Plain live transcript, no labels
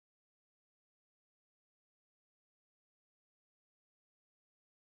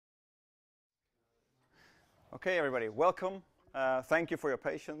Okay, everybody, welcome. Thank you for your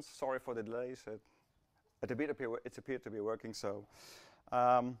patience. Sorry for the delays. It appeared to be working. So,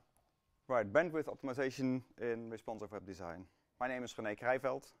 right, bandwidth optimization in responsive web design. My name is Rene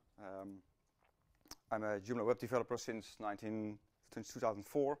Kreijveld. I'm a Joomla web developer since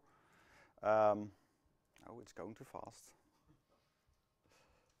 2004. Oh, it's going too fast.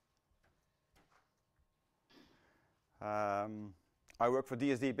 I work for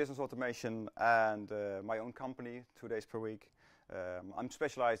DSD Business Automation and my own company 2 days per week. I'm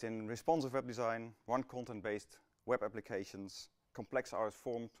specialized in responsive web design, run content-based web applications, complex RS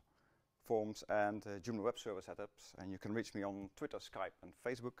forms, and Joomla web server setups. And you can reach me on Twitter, Skype, and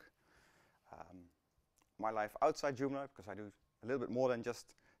Facebook. My life outside Joomla, because I do a little bit more than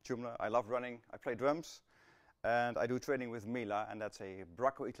just Joomla. I love running, I play drums, and I do training with Mila, and that's a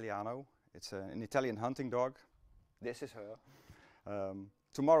Bracco Italiano. It's an Italian hunting dog. This is her.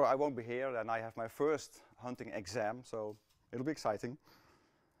 Tomorrow I won't be here, and I have my first hunting exam, so it'll be exciting.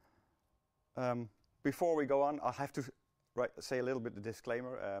 Before we go on, I'll have to say a little bit the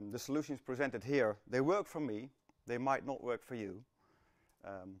disclaimer. The solutions presented here, they work for me. They might not work for you.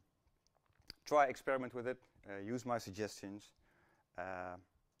 Try experiment with it. Use my suggestions.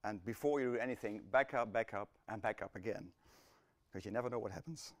 And before you do anything, back up, and back up again, because you never know what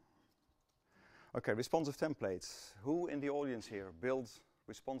happens. Okay, responsive templates. Who in the audience here builds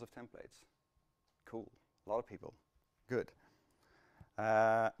responsive templates? Cool, a lot of people. Good.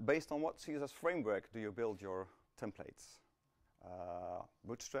 Based on what CSS framework do you build your templates?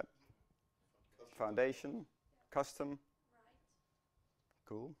 Bootstrap, Foundation, Custom? Right.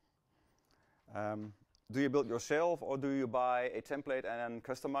 Cool. Do you build yourself, or do you buy a template and then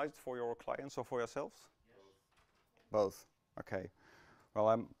customize it for your clients or for yourselves? Yes. Both. Okay.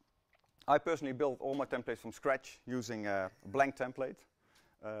 Well, I personally built all my templates from scratch using a blank template.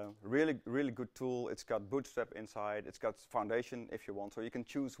 Really good tool. It's got Bootstrap inside. It's got Foundation if you want. So you can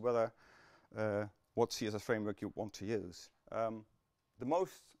choose whether what CSS framework you want to use. The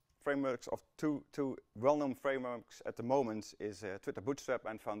most frameworks of two well-known frameworks at the moment is Twitter Bootstrap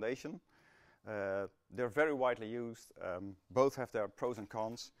and Foundation. They're very widely used. Both have their pros and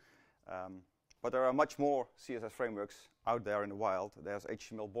cons. But there are much more CSS frameworks out there in the wild. There's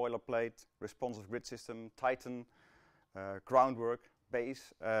HTML boilerplate, responsive grid system, Titan, Groundwork,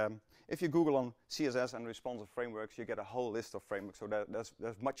 Base. If you Google on CSS and responsive frameworks, you get a whole list of frameworks. So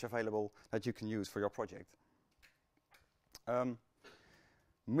there's much available that you can use for your project.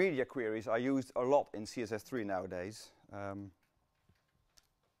 Media queries are used a lot in CSS3 nowadays.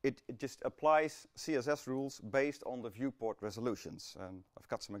 It just applies CSS rules based on the viewport resolutions. I've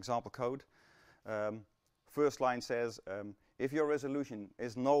got some example code. First line says, if your resolution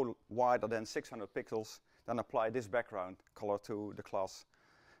is no wider than 600 pixels, then apply this background color to the class.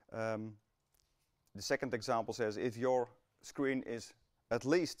 The second example says, if your screen is at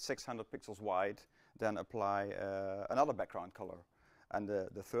least 600 pixels wide, then apply another background color. And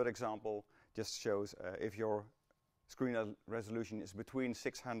the third example just shows if your screen resolution is between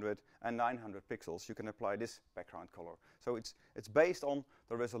 600 and 900 pixels, you can apply this background color. So it's based on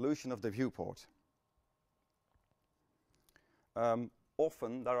the resolution of the viewport.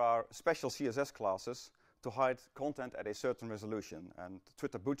 Often there are special CSS classes to hide content at a certain resolution, and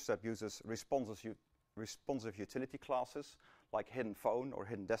Twitter Bootstrap uses responsive utility classes like hidden phone or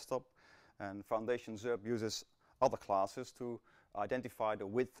hidden desktop, and Foundation ZERP uses other classes to identify the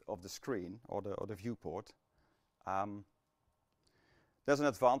width of the screen or the viewport. There's an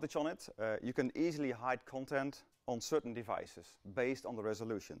advantage on it. You can easily hide content on certain devices based on the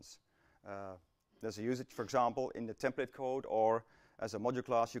resolutions. There's a usage, for example, in the template code, or as a module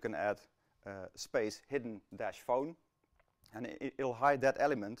class, you can add space hidden-phone, and it'll hide that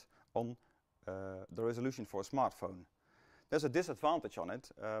element on the resolution for a smartphone. There's a disadvantage on it.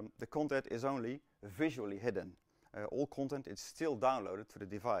 The content is only visually hidden. All content is still downloaded to the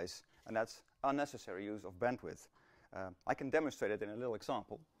device, and that's unnecessary use of bandwidth. I can demonstrate it in a little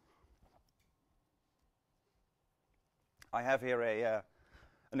example. I have here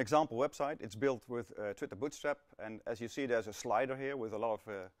an example website. It's built with Twitter Bootstrap, and as you see, there's a slider here with a lot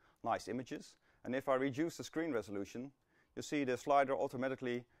of nice images. And if I reduce the screen resolution, you see the slider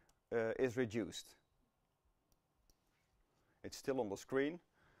automatically is reduced. It's still on the screen.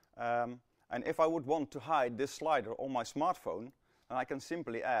 And if I would want to hide this slider on my smartphone, then I can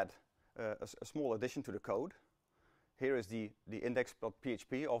simply add a small addition to the code. Here is the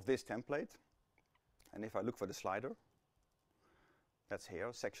index.php of this template. And if I look for the slider, that's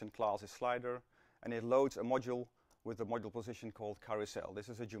here, section class is slider, and it loads a module with a module position called carousel. This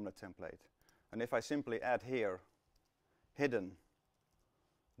is a Joomla template. And if I simply add here hidden-phone,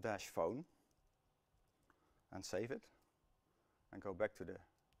 and save it and go back to the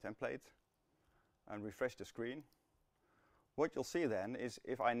template and refresh the screen, what you'll see then is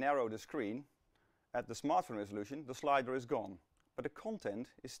if I narrow the screen at the smartphone resolution, the slider is gone. But the content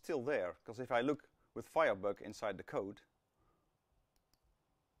is still there, because if I look with Firebug inside the code,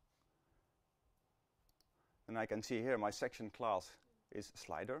 then I can see here my section class is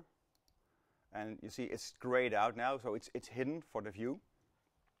slider. And you see it's grayed out now, so it's hidden for the view.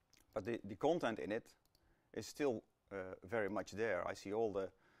 But the content in it is still very much there. I see all the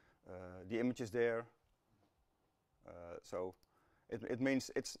images there. So it means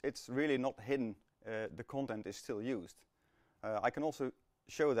it's really not hidden. The content is still used. I can also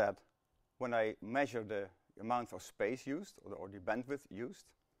show that when I measure the amount of space used or the bandwidth used.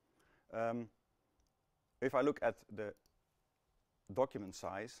 If I look at the document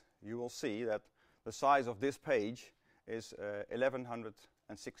size, you will see that the size of this page is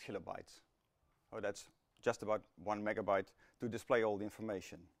 1106 kilobytes. Oh, that's just about 1 megabyte to display all the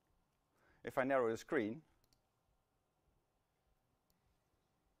information. If I narrow the screen,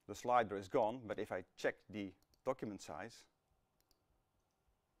 the slider is gone, but if I check the document size,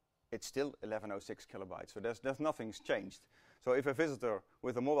 it's still 1106 kilobytes. So there's nothing's changed. So if a visitor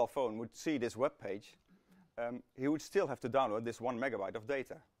with a mobile phone would see this web page, he would still have to download this 1 megabyte of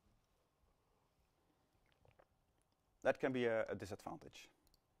data. That can be a disadvantage.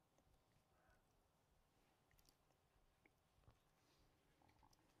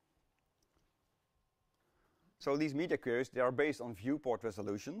 So these media queries, they are based on viewport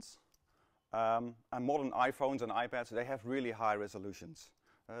resolutions. And modern iPhones and iPads, they have really high resolutions.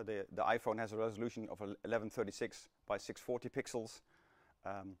 The iPhone has a resolution of 1136 by 640 pixels.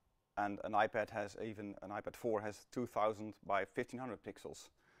 And an iPad has an iPad 4 has 2000 by 1500 pixels.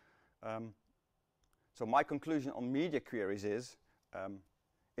 So my conclusion on media queries is,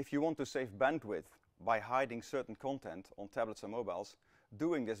 if you want to save bandwidth by hiding certain content on tablets and mobiles,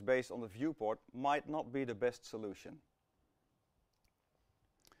 doing this based on the viewport might not be the best solution.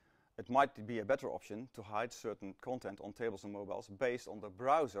 It might be a better option to hide certain content on tablets and mobiles based on the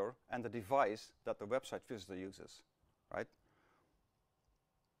browser and the device that the website visitor uses, right?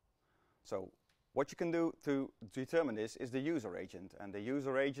 So what you can do to determine this is the user agent. And the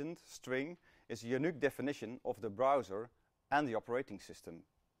user agent string is a unique definition of the browser and the operating system.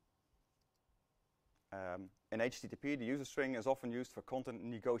 In HTTP, the user string is often used for content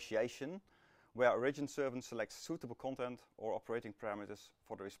negotiation, where a agent servant selects suitable content or operating parameters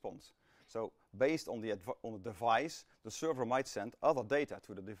for the response. So based on the device, the server might send other data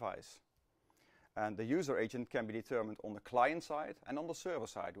to the device. And the user agent can be determined on the client side and on the server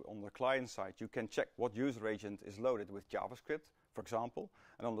side. On the client side, you can check what user agent is loaded with JavaScript, for example.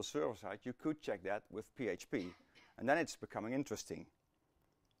 And on the server side, you could check that with PHP. And then it's becoming interesting.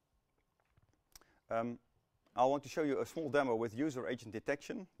 I want to show you a small demo with user agent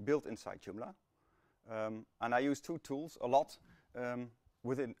detection built inside Joomla. And I use two tools a lot.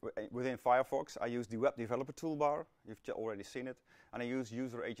 Within Firefox, I use the web developer toolbar. You've already seen it. And I use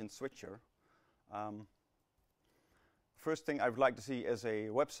user agent switcher. First thing I would like to see is a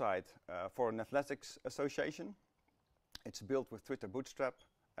website for an athletics association. It's built with Twitter Bootstrap.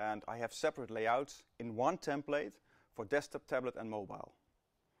 And I have separate layouts in one template for desktop, tablet, and mobile.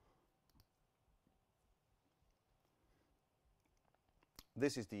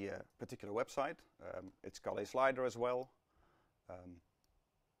 This is the particular website. It's got a slider as well.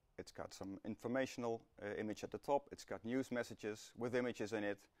 It's got some informational image at the top. It's got news messages with images in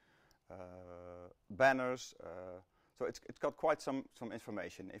it, banners. So it's got quite some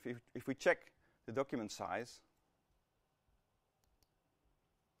information. If we check the document size,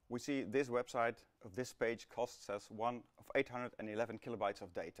 we see this website of this page costs us 811 kilobytes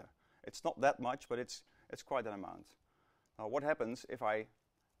of data. It's not that much, but it's quite an amount. Now, what happens if I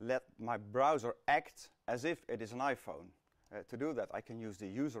let my browser act as if it is an iPhone? To do that, I can use the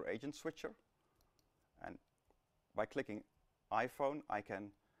user agent switcher. And by clicking iPhone, I can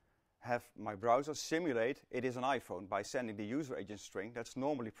have my browser simulate it is an iPhone by sending the user agent string that's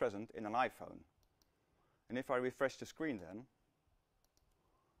normally present in an iPhone. And if I refresh the screen then,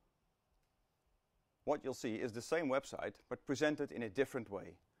 what you'll see is the same website, but presented in a different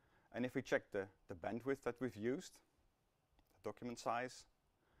way. And if we check the bandwidth that we've used, document size,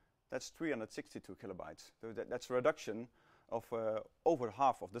 that's 362 kilobytes. So that's a reduction of over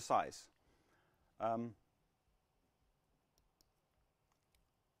half of the size.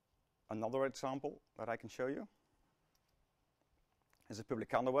 Another example that I can show you is a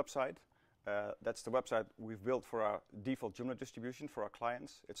Publicano website. That's the website we've built for our default Joomla distribution for our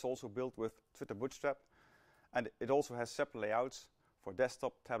clients. It's also built with Twitter Bootstrap, and it also has separate layouts for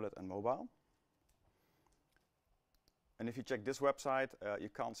desktop, tablet, and mobile. And if you check this website, you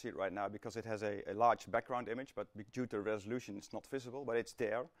can't see it right now because it has a large background image, but due to resolution, it's not visible, but it's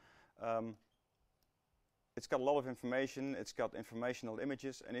there. It's got a lot of information. It's got informational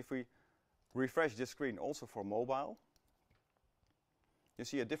images. And if we refresh this screen also for mobile, you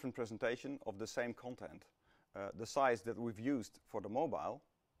see a different presentation of the same content. The size that we've used for the mobile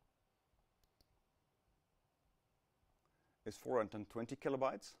is 420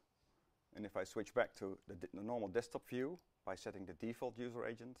 kilobytes. And if I switch back to the normal desktop view by setting the default user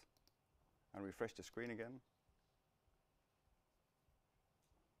agent and refresh the screen again,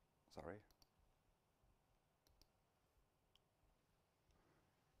 sorry,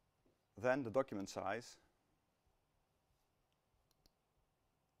 then the document size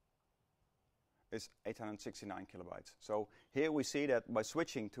is 869 kilobytes. So here we see that by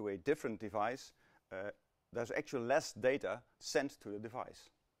switching to a different device, there's actually less data sent to the device.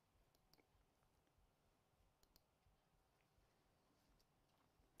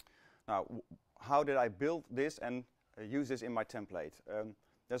 Now, how did I build this and use this in my template?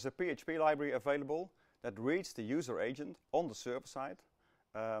 There's a PHP library available that reads the user agent on the server side.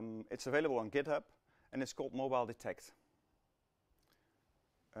 It's available on GitHub, and it's called Mobile Detect.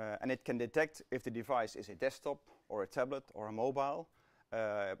 And it can detect if the device is a desktop or a tablet or a mobile,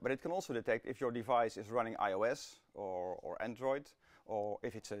 but it can also detect if your device is running iOS or Android, or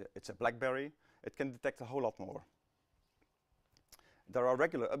if it's a BlackBerry. It can detect a whole lot more. There are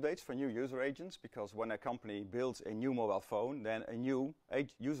regular updates for new user agents, because when a company builds a new mobile phone, then a new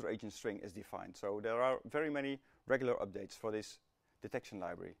user agent string is defined. So there are very many regular updates for this detection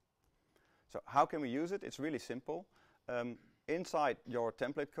library. So how can we use it? It's really simple. Inside your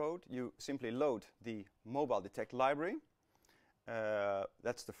template code, you simply load the mobile detect library.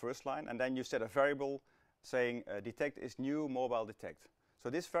 That's the first line. And then you set a variable saying detect is new mobile detect. So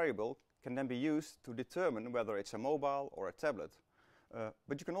this variable can then be used to determine whether it's a mobile or a tablet.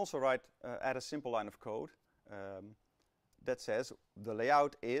 But you can also add a simple line of code that says the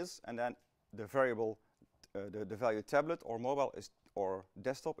layout is, and then the variable, the value tablet or mobile or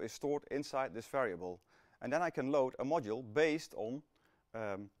desktop is stored inside this variable. And then I can load a module based on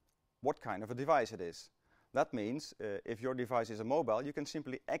what kind of a device it is. That means if your device is a mobile, you can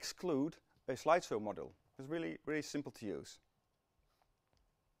simply exclude a slideshow module. It's really, really simple to use.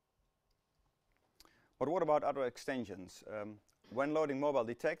 But what about other extensions? When loading mobile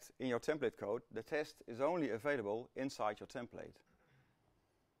detect in your template code, the test is only available inside your template.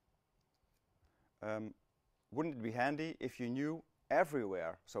 Wouldn't it be handy if you knew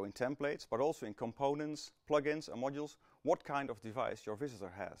everywhere, so in templates, but also in components, plugins, and modules, what kind of device your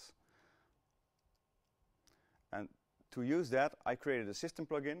visitor has? And to use that, I created a system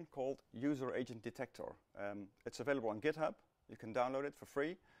plugin called User Agent Detector. It's available on GitHub. You can download it for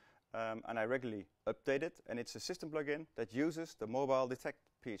free. And I regularly update it, and it's a system plugin that uses the mobile detect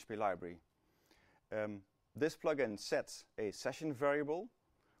PHP library. This plugin sets a session variable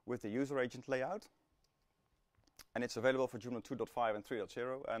with the user agent layout, and it's available for Joomla 2.5 and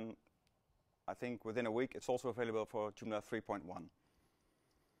 3.0, and I think within a week it's also available for Joomla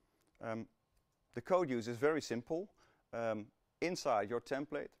 3.1. The code use is very simple. Inside your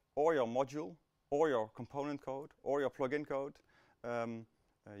template or your module or your component code or your plugin code,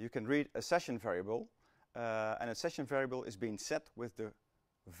 you can read a session variable, and a session variable is being set with the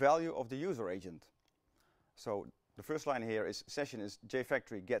value of the user agent. So the first line here is session is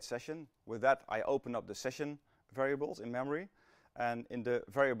jfactory get session. With that, I open up the session variables in memory, and in the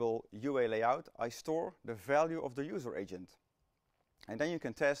variable UA layout, I store the value of the user agent. And then you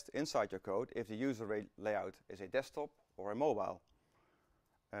can test inside your code if the user layout is a desktop or a mobile.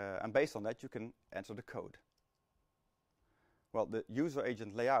 And based on that, you can enter the code. Well, the user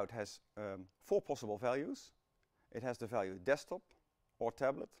agent layout has 4 possible values. It has the value desktop, or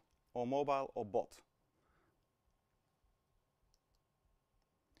tablet, or mobile, or bot.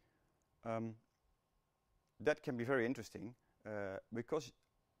 That can be very interesting because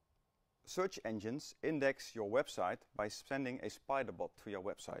search engines index your website by sending a spider bot to your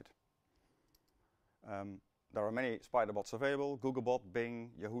website. There are many spider bots available: Googlebot,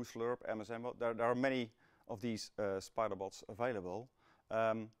 Bing, Yahoo Slurp, Amazon bot. There are many of these spider bots available.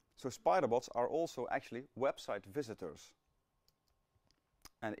 So spider bots are also actually website visitors.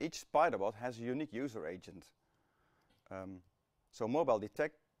 And each spider bot has a unique user agent. So mobile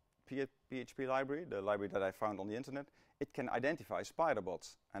detect PHP library, the library that I found on the internet, it can identify spider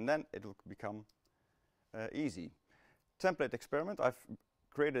bots, and then it will become easy. Template experiment. I've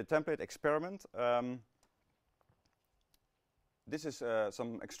created a template experiment. This is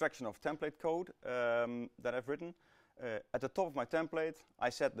some extraction of template code that I've written. At the top of my template, I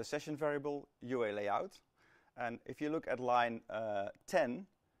set the session variable UA layout, And if you look at line 10,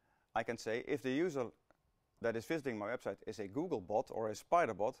 I can say if the user that is visiting my website is a Google bot or a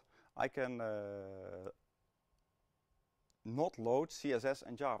spider bot, I can not load CSS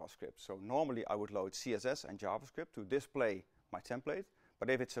and JavaScript. So normally I would load CSS and JavaScript to display my template, but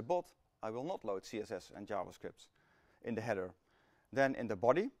if it's a bot, I will not load CSS and JavaScript in the header. Then in the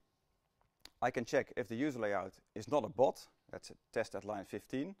body, I can check if the user layout is not a bot. That's a test at line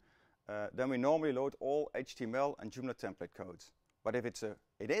 15. Then we normally load all HTML and Joomla template codes. But if it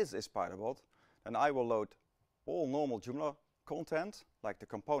is a spider bot, then I will load all normal Joomla content, like the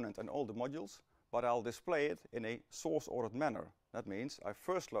component and all the modules, but I'll display it in a source-ordered manner. That means I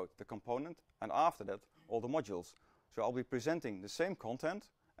first load the component, and after that, all the modules. So I'll be presenting the same content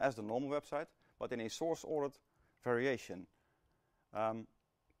as the normal website, but in a source-ordered variation.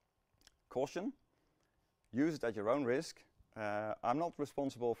 Caution, use it at your own risk. I'm not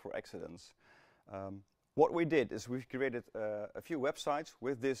responsible for accidents. What we did is we've created a few websites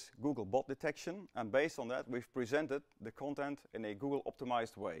with this Google bot detection, and based on that, we've presented the content in a Google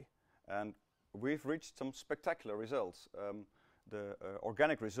optimized way. And we've reached some spectacular results. The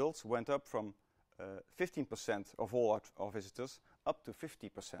organic results went up from 15% of all our visitors up to 50%.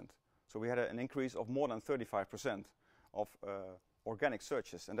 So we had an increase of more than 35% of organic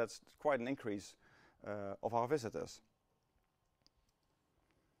searches, and that's quite an increase of our visitors.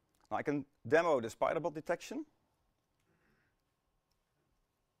 Now I can demo the spiderbot detection.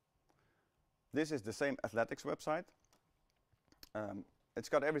 This is the same athletics website. It's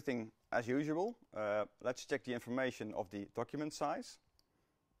got everything as usual. Let's check the information of the document size.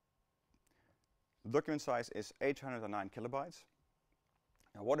 The document size is 809 kilobytes.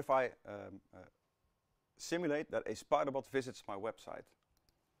 Now what if I simulate that a spiderbot visits my website?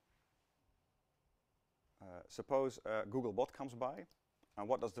 Suppose Googlebot comes by, and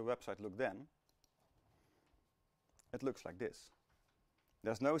what does the website look then? It looks like this.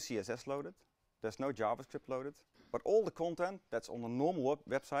 There's no CSS loaded, there's no JavaScript loaded, but all the content that's on a normal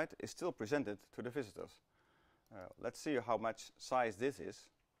website is still presented to the visitors. Let's see how much size this is.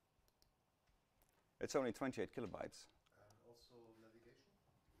 It's only 28 kilobytes. And also navigation?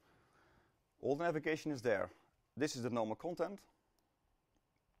 All the navigation is there. This is the normal content.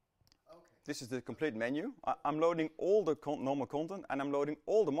 Okay. This is the complete menu. I'm loading all the normal content, and I'm loading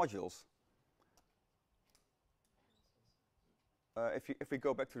all the modules. If we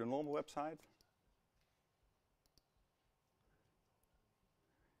go back to the normal website,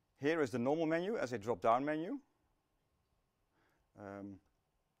 here is the normal menu as a drop-down menu.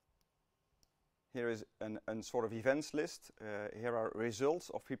 Here is a sort of events list. Here are results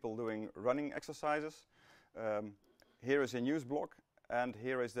of people doing running exercises. Here is a news block, and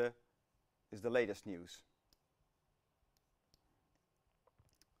here is the latest news.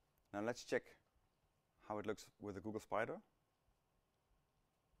 Now let's check how it looks with the Google Spider.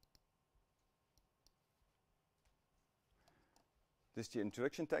 This is the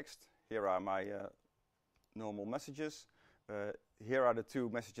introduction text. Here are my normal messages. Here are the two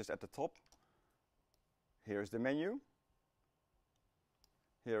messages at the top. Here is the menu.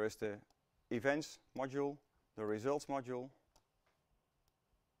 Here is the events module, the results module.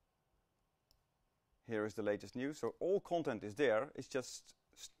 Here is the latest news. So all content is there. It's just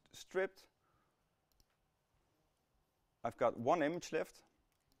stripped. I've got one image left,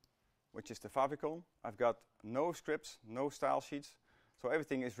 which is the favicon. I've got no scripts, no style sheets. So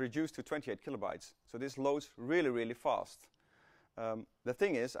everything is reduced to 28 kilobytes. So this loads really, really fast. The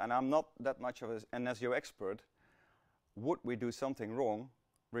thing is, and I'm not that much of an SEO expert, would we do something wrong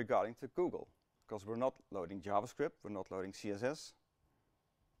regarding to Google? Because we're not loading JavaScript, we're not loading CSS.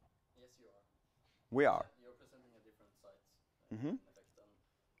 Yes, you are. We are. You're presenting a different site. Mm-hmm. In effect,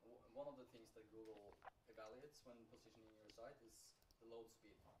 and one of the things that Google evaluates when positioning your site is the load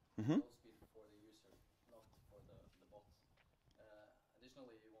speed. Mm-hmm. Load speed for the user, not for the bot.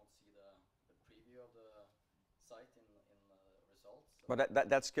 Additionally, you won't see the preview of the site in results. So But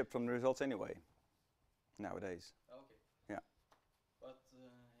that's skipped from the results anyway, nowadays. okay. Yeah. But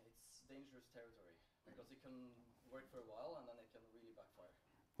it's dangerous territory because it can work for a while and then it can really backfire.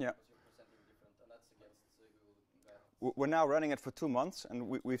 Yeah. Because you're presenting different, and that's against Google guidelines. We're now running it for 2 months, and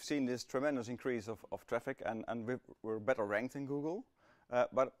we've seen this tremendous increase of traffic, and we're better ranked in Google.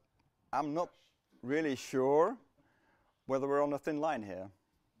 But I'm not really sure whether we're on a thin line here.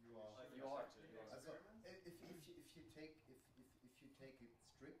 You are. You are. Also, if you take it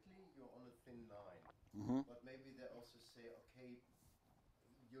strictly, you're on a thin line. Mm-hmm. But maybe they also say, okay,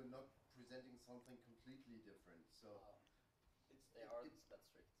 you're not presenting something completely different. So They aren't that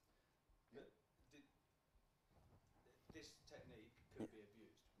strict. This technique could be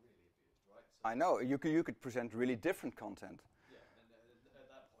abused, really abused, right? So I know, you could present really different content. yeah, and at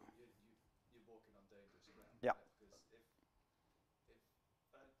that point you're walking on dangerous ground. Yeah. Right? Because if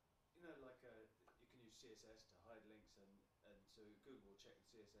you know, like you can use CSS to hide links, and so Google will check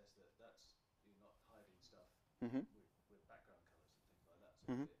the CSS that's you're not hiding stuff Mm-hmm. with background colors and things like that.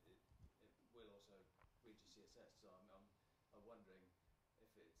 So Mm-hmm. it will also read your CSS. So I'm wondering if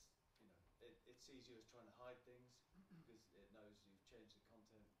it's, you know, it sees you as trying to hide things because it knows you've changed the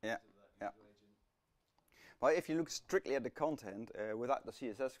content Yeah. to that Yeah. user agent. Well, if you look strictly at the content without the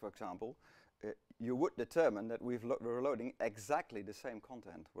CSS, for example, you would determine that we're loading exactly the same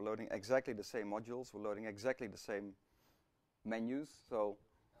content. We're loading exactly the same modules. We're loading exactly the same menus. So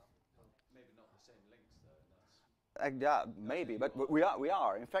Maybe not the same links though. And that's yeah, maybe, but we are. We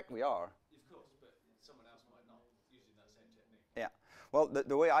are. In fact, we are. of course, but someone else might not using that same technique. Yeah. Well,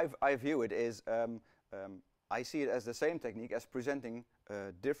 the way I view it is, I see it as the same technique as presenting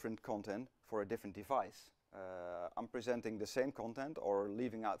different content for a different device. I'm presenting the same content or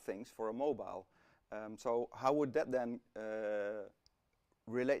leaving out things for a mobile. So how would that then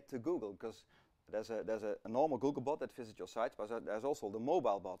relate to Google? Because there's a normal Google bot that visits your site, but there's also the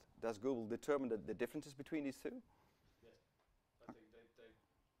mobile bot. Does Google determine the differences between these two? Yes, I think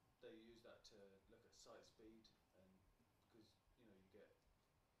they use that to look at site speed, and because you know you get a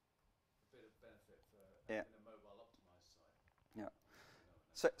bit of benefit for having a mobile optimized site. Yeah. You know,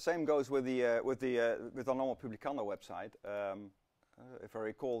 Same goes with the normal Publicano website. If I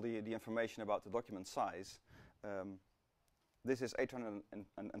recall the information about the document size, this is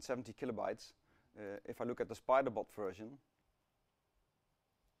 870 kilobytes. If I look at the Spiderbot version,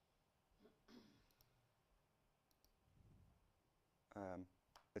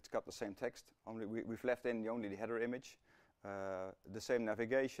 it's got the same text. Only we've left in only the header image, the same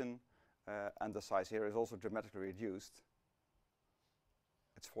navigation, and the size here is also dramatically reduced.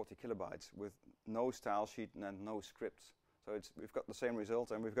 It's 40 kilobytes with no style sheet and no scripts. So we've got the same results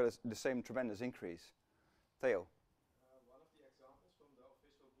and we've got the same tremendous increase. Theo? One of the examples from the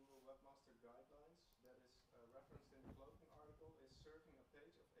official Google Webmaster Guidelines that is referenced in the clothing article is serving a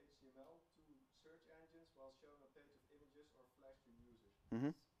page of HTML to search engines while showing a page of images or flash to users.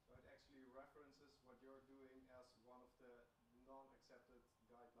 Mm-hmm. So it actually references what you're doing as one of the non-accepted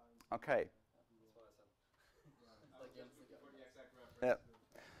guidelines. Okay. that's what I said. Yeah, Like just looking for the exact reference. Yeah.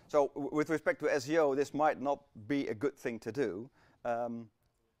 So with respect to SEO, this might not be a good thing to do.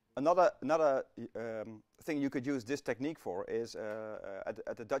 Another thing you could use this technique for is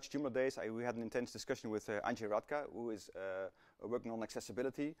at the Dutch Joomla days, we had an intense discussion with Anje Radka, who is working on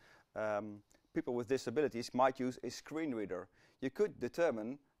accessibility. People with disabilities might use a screen reader. You could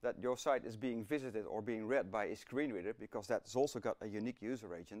determine that your site is being visited or being read by a screen reader because that's also got a unique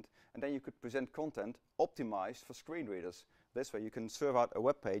user agent. And then you could present content optimized for screen readers. This way you can serve out a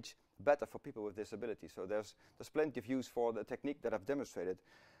web page better for people with disabilities. So there's plenty of use for the technique that I've demonstrated.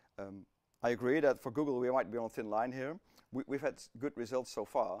 I agree that for Google we might be on a thin line here. We've had good results so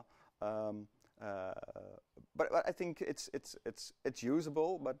far, but I think it's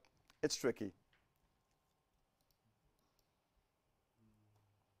usable, but it's tricky.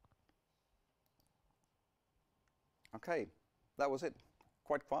 Okay, that was it.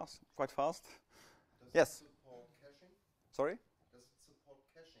 Quite fast. Does Yes. it support caching? Sorry? Does it support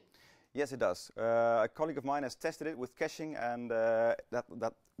caching? Yes, it does. A colleague of mine has tested it with caching, and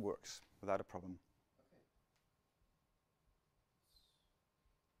that works without a problem. Okay.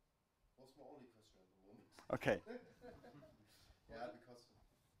 Was my only question at the moment. Okay. Yeah, because it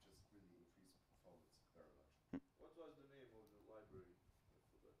just really increased performance very much. What was the name of the library? I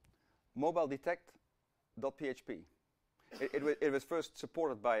forgot. Mobiledetect.php. It was first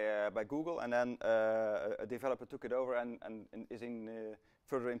supported by Google, and then a developer took it over and is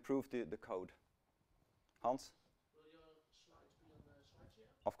further improved the code. Hans? Will your slides be on the slideshare?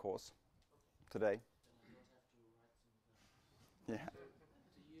 Of course. Okay. Today. Then I don't have to write something. Yeah. Do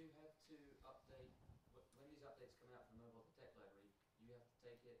you have to update, when these updates come out from Mobile Detect Library, you have to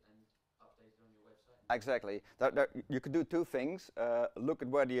take it and update it on your website? Exactly. You could do two things. Look at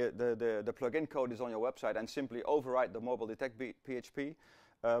where the plugin code is on your website and simply overwrite the Mobile Detect PHP.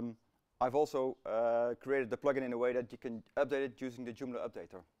 I've also created the plugin in a way that you can update it using the Joomla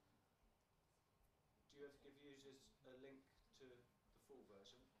updater. Do you have to give users a link to the full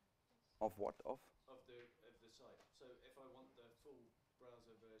version Of what? Of? of the site? So if I want the full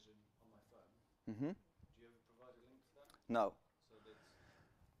browser version on my phone, Mm-hmm. do you ever provide a link for that? No. So that's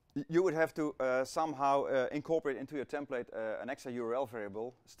You would have to somehow incorporate into your template an extra URL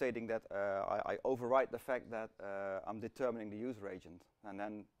variable stating that I overwrite the fact that I'm determining the user agent and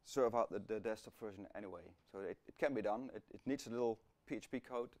then serve out the desktop version anyway. So it can be done. It needs a little PHP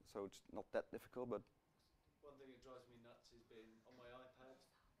code, so it's not that difficult. But one thing that drives me nuts is being on my iPad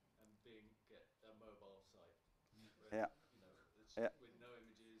and get a mobile site. Where, yeah, it's yeah, with no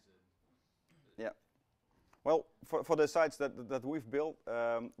images and. yeah. Well, for the sites that we've built,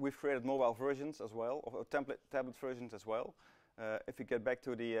 we've created mobile versions as well, or tablet versions as well. If you get back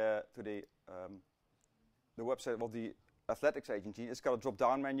to the website of the athletics agency, it's got a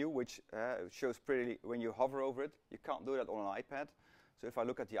drop-down menu which shows pretty when you hover over it. You can't do that on an iPad. So if I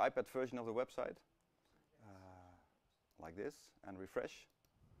look at the iPad version of the website, like this, and refresh,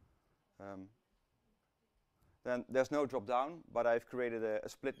 then there's no drop-down, but I've created a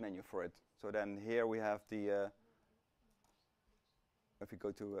split menu for it. So then here we have the, if we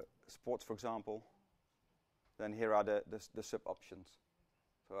go to sports, for example, then here are the sub-options.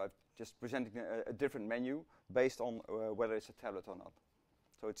 So I'm just presenting a different menu based on whether it's a tablet or not.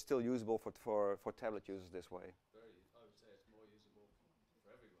 So it's still usable for tablet users this way. I would say it's more usable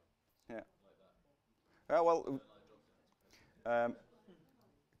for everyone. Yeah. Like that. Well,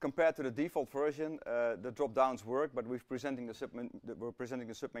 compared to the default version, the drop-downs work, but we're presenting the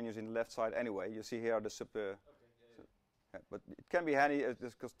submenus in the left side anyway. You see here are the sub. But it can be handy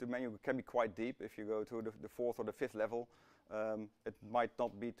because the menu can be quite deep. If you go to the fourth or the fifth level, it might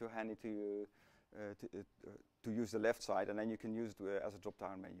not be too handy to use the left side, and then you can use it as a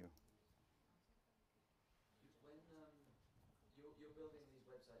drop-down menu. When you're building these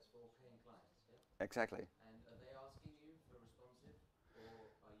websites for paying clients, yeah? Exactly. And are they asking you for responsive,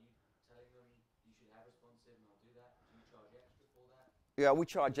 or are you telling them you should have responsive and I'll do that? Do you charge extra for that? Yeah, we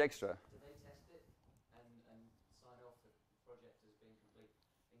charge extra. Do they test it and sign off the project as being complete,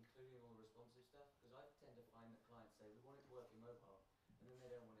 including all the responsive stuff? Because I tend to find that clients say, we want it to work in mobile, and then they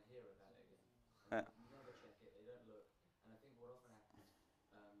don't want to hear about it again. And you never check it, they don't look. And I think what often happens,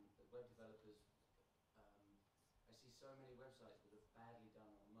 the web developers, I see so many websites that are badly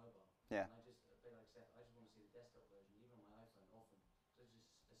done on mobile. Yeah. And I just, a bit like Seth, I just want to see the desktop version, even on my iPhone often. So I just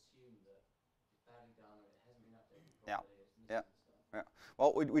assume that it's badly done or it hasn't been updated properly, it's missing stuff. Yeah.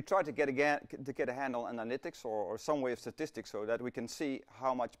 Well, we try to get a handle on analytics or some way of statistics so that we can see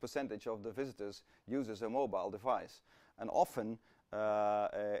how much percentage of the visitors uses a mobile device, and often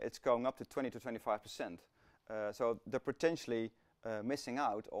it's going up to 20 to 25%. So they're potentially missing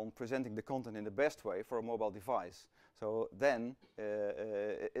out on presenting the content in the best way for a mobile device. So then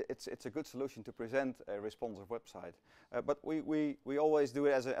it's a good solution to present a responsive website. But we always do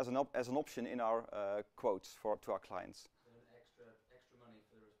it as an option in our quotes to our clients. Extra money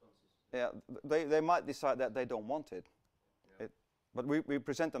for the responses. Yeah, they might decide that they don't want it, but we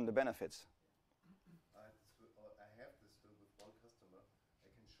present them the benefits. I have this still with one customer. I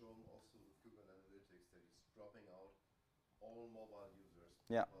can show him also with Google Analytics that he's dropping out all mobile users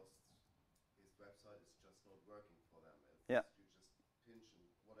because his website is just not working for them. You just pinch and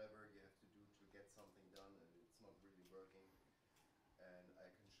whatever you have to do to get something done, and it's not really working. And I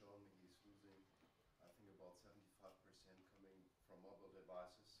can show him he's losing, I think, about 75% coming from mobile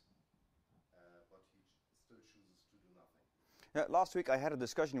devices, but he still chooses to do nothing. Yeah, last week I had a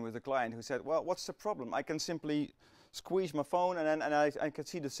discussion with a client who said, well, what's the problem? I can simply squeeze my phone and I can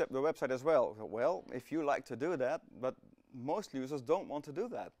see the website as well. Well, if you like to do that, but most users don't want to do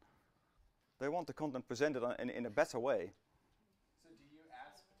that. They want the content presented in a better way. So do you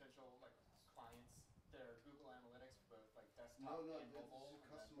ask potential clients their Google Analytics for both desktop No, and this mobile? is a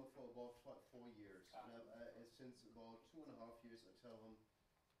customer for about 4 years. And since about 2.5 years, I tell him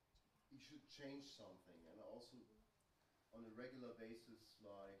he should change something. And also on a regular basis,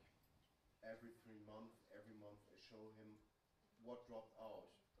 like every 3 months, every month, I show him what dropped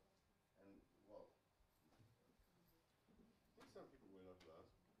out. And well, Some people will not that.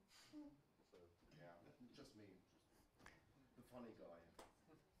 So yeah, just me, the funny guy.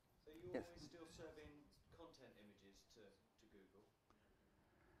 So you're Yes. always still serving content images to Google.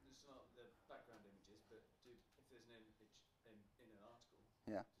 It's not the background images, but if there's an image in an article,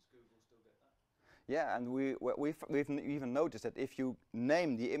 does Google still get that? Yeah, and we've even noticed that if you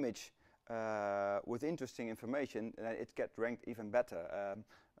name the image with interesting information, it gets ranked even better.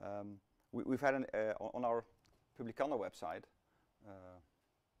 We've had on our Publicana website.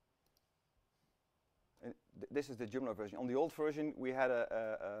 This is the Joomla version. On the old version, we had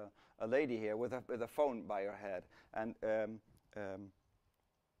a lady here with a phone by her head, and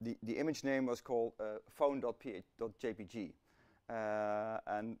the image name was called phone.jpg,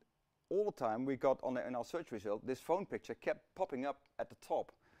 and all the time we got in our search result, this phone picture kept popping up at the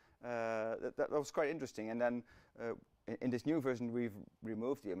top. That was quite interesting. And then in this new version, we've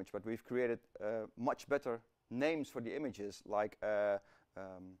removed the image, but we've created much better names for the images, like a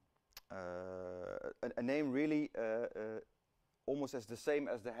name really almost as the same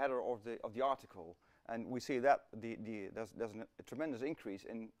as the header of the article. And we see that there's a tremendous increase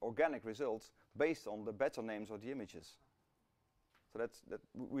in organic results based on the better names of the images. So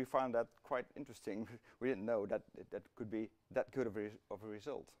we found that quite interesting. We didn't know that that could be that good of a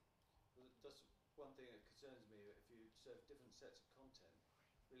result. Well, that's one thing that concerns me. If you serve different sets of content,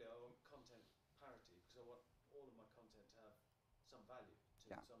 really I want content parity, because I want all of my content to have some value,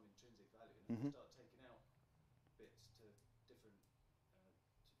 some intrinsic value. And if I start taking out bits to different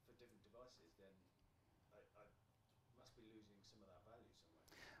for different devices, then I must be losing some of that value somewhere.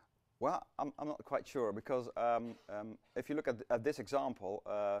 Well, I'm not quite sure, because if you look at this example,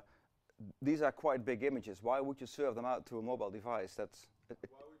 these are quite big images. Why would you serve them out to a mobile device? Why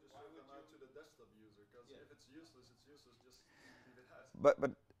would you serve them out to the desktop user? Because if it's useless, it's useless. Just leave it as. But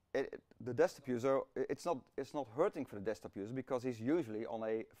the desktop user, it's not hurting for the desktop user, because he's usually on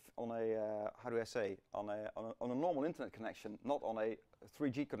a how do I say, on a normal internet connection, not on a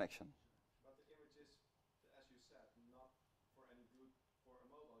 3G connection. But the image is, as you said, not for any good for a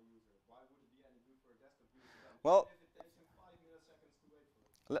mobile user. Why would it be any good for a desktop user then? Well, if it takes him 5 milliseconds to wait for it.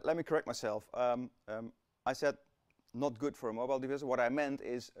 let me correct myself. I said not good for a mobile device. What I meant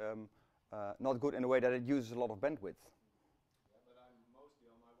is not good in a way that it uses a lot of bandwidth. Yeah, but I'm mostly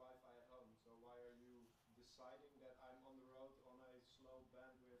on my Wi-Fi at home, so why are you deciding that I'm on the road on a slow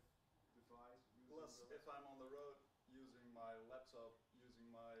bandwidth device? Plus, if I'm on the road using my laptop, using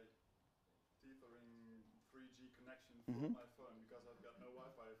my tethering 3G connection from my phone because I've got no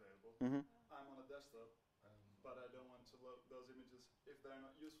Wi-Fi available, I'm on a desktop, but I don't want to load those images if they're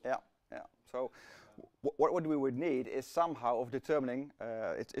not useful. Yeah. So what we would need is somehow of determining,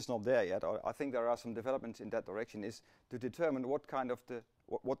 it's not there yet, I think there are some developments in that direction, is to determine what kind of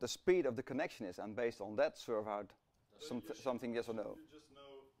what the speed of the connection is, and based on that serve out something yes or no. You just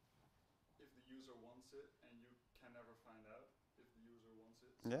know if the user wants it, and you can never find out if the user wants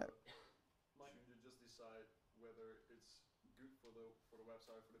it. Yeah. So should you just decide whether it's good for the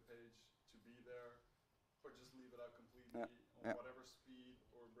website, for the page to be there, or just leave it out completely on whatever speed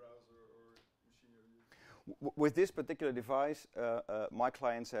or browser or machine you're using? With this particular device, my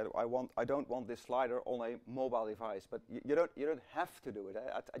client said, I don't want this slider on a mobile device, but you don't have to do it.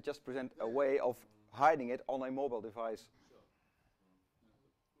 I just present a way of hiding it on a mobile device. Sure.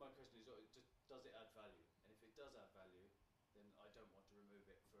 My question is, does it add value? And if it does add value, then I don't want to remove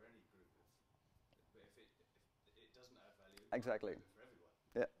it for any group of. But if it doesn't add value, Exactly. I remove it for everyone.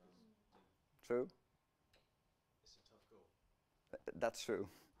 Yeah. True. It's a tough call. That's true.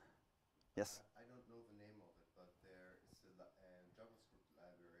 Yes. I don't know the name of it, but there is a JavaScript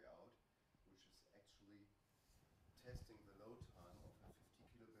library out which is actually testing the load time of a 50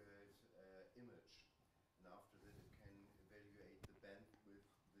 kilobyte image, and after that it can evaluate the bandwidth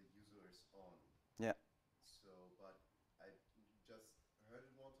the user is on. Yeah. So, but I just heard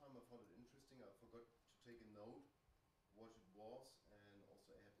it one time, I found it interesting, I forgot to take a note what it was, and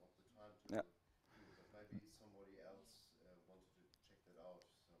also I had not the time to do it, but maybe somebody else wanted to check that out.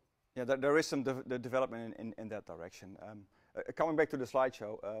 So. Yeah, there is some the development in that direction. Coming back to the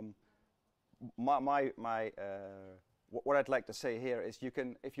slideshow, what I'd like to say here is you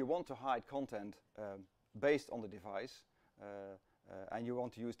can, if you want to hide content based on the device, and you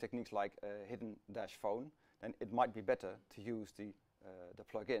want to use techniques like hidden dash phone, then it might be better to use the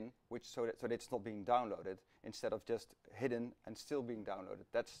plugin, so that it's not being downloaded instead of just hidden and still being downloaded.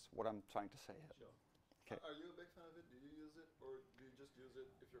 That's what I'm trying to say here. Sure. Okay. Are you a big fan of it? Do you use it, or do you just use it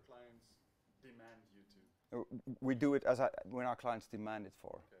if your clients demand you to? We do it when our clients demand it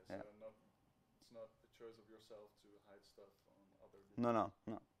for. Okay, Yeah. so it's not a choice of yourself to hide stuff on other. No.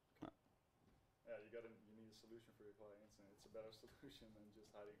 Yeah, you need a solution for your clients, and it's a better solution than just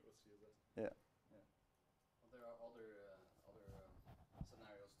hiding it with CSS. Yeah. Well, there are other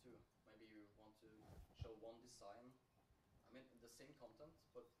scenarios too. Maybe you want to show one design. I mean, the same content,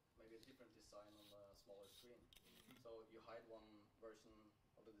 but maybe a different design on a smaller screen. So you hide one version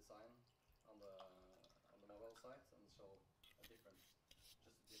of the design on the mobile site and show a different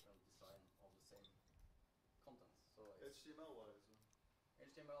design of the same content. So it's HTML-wise.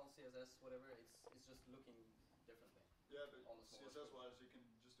 HTML, CSS, whatever. It's just looking differently. Yeah, but on the smaller CSS-wise, you can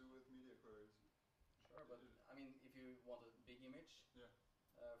just do with media queries. Sure, but I mean, if you want a big image for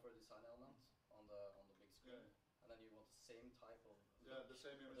a design element on the big screen, and then you want the same type of the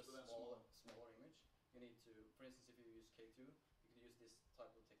same image, but then smaller image, you need to, for instance, if you use K2, you can use this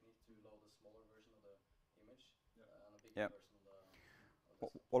type of technique to load a smaller version of the image and a bigger version of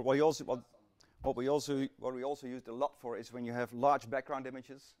the. What we also used a lot for is when you have large background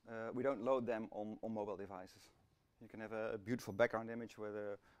images, we don't load them on mobile devices. You can have a beautiful background image with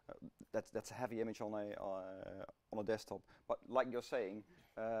that's a heavy image on a desktop. But like you're saying,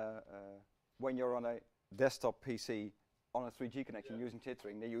 when you're on a desktop PC on a 3G connection using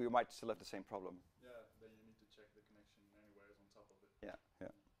tethering, then you might still have the same problem. Yeah, then you need to check the connection anyways on top of it. Yeah,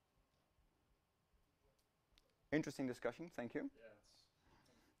 yeah. Interesting discussion. Thank you. Yeah,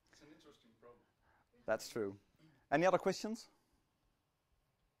 it's an interesting problem. That's true. Any other questions?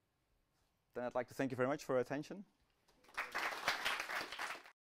 Then I'd like to thank you very much for your attention.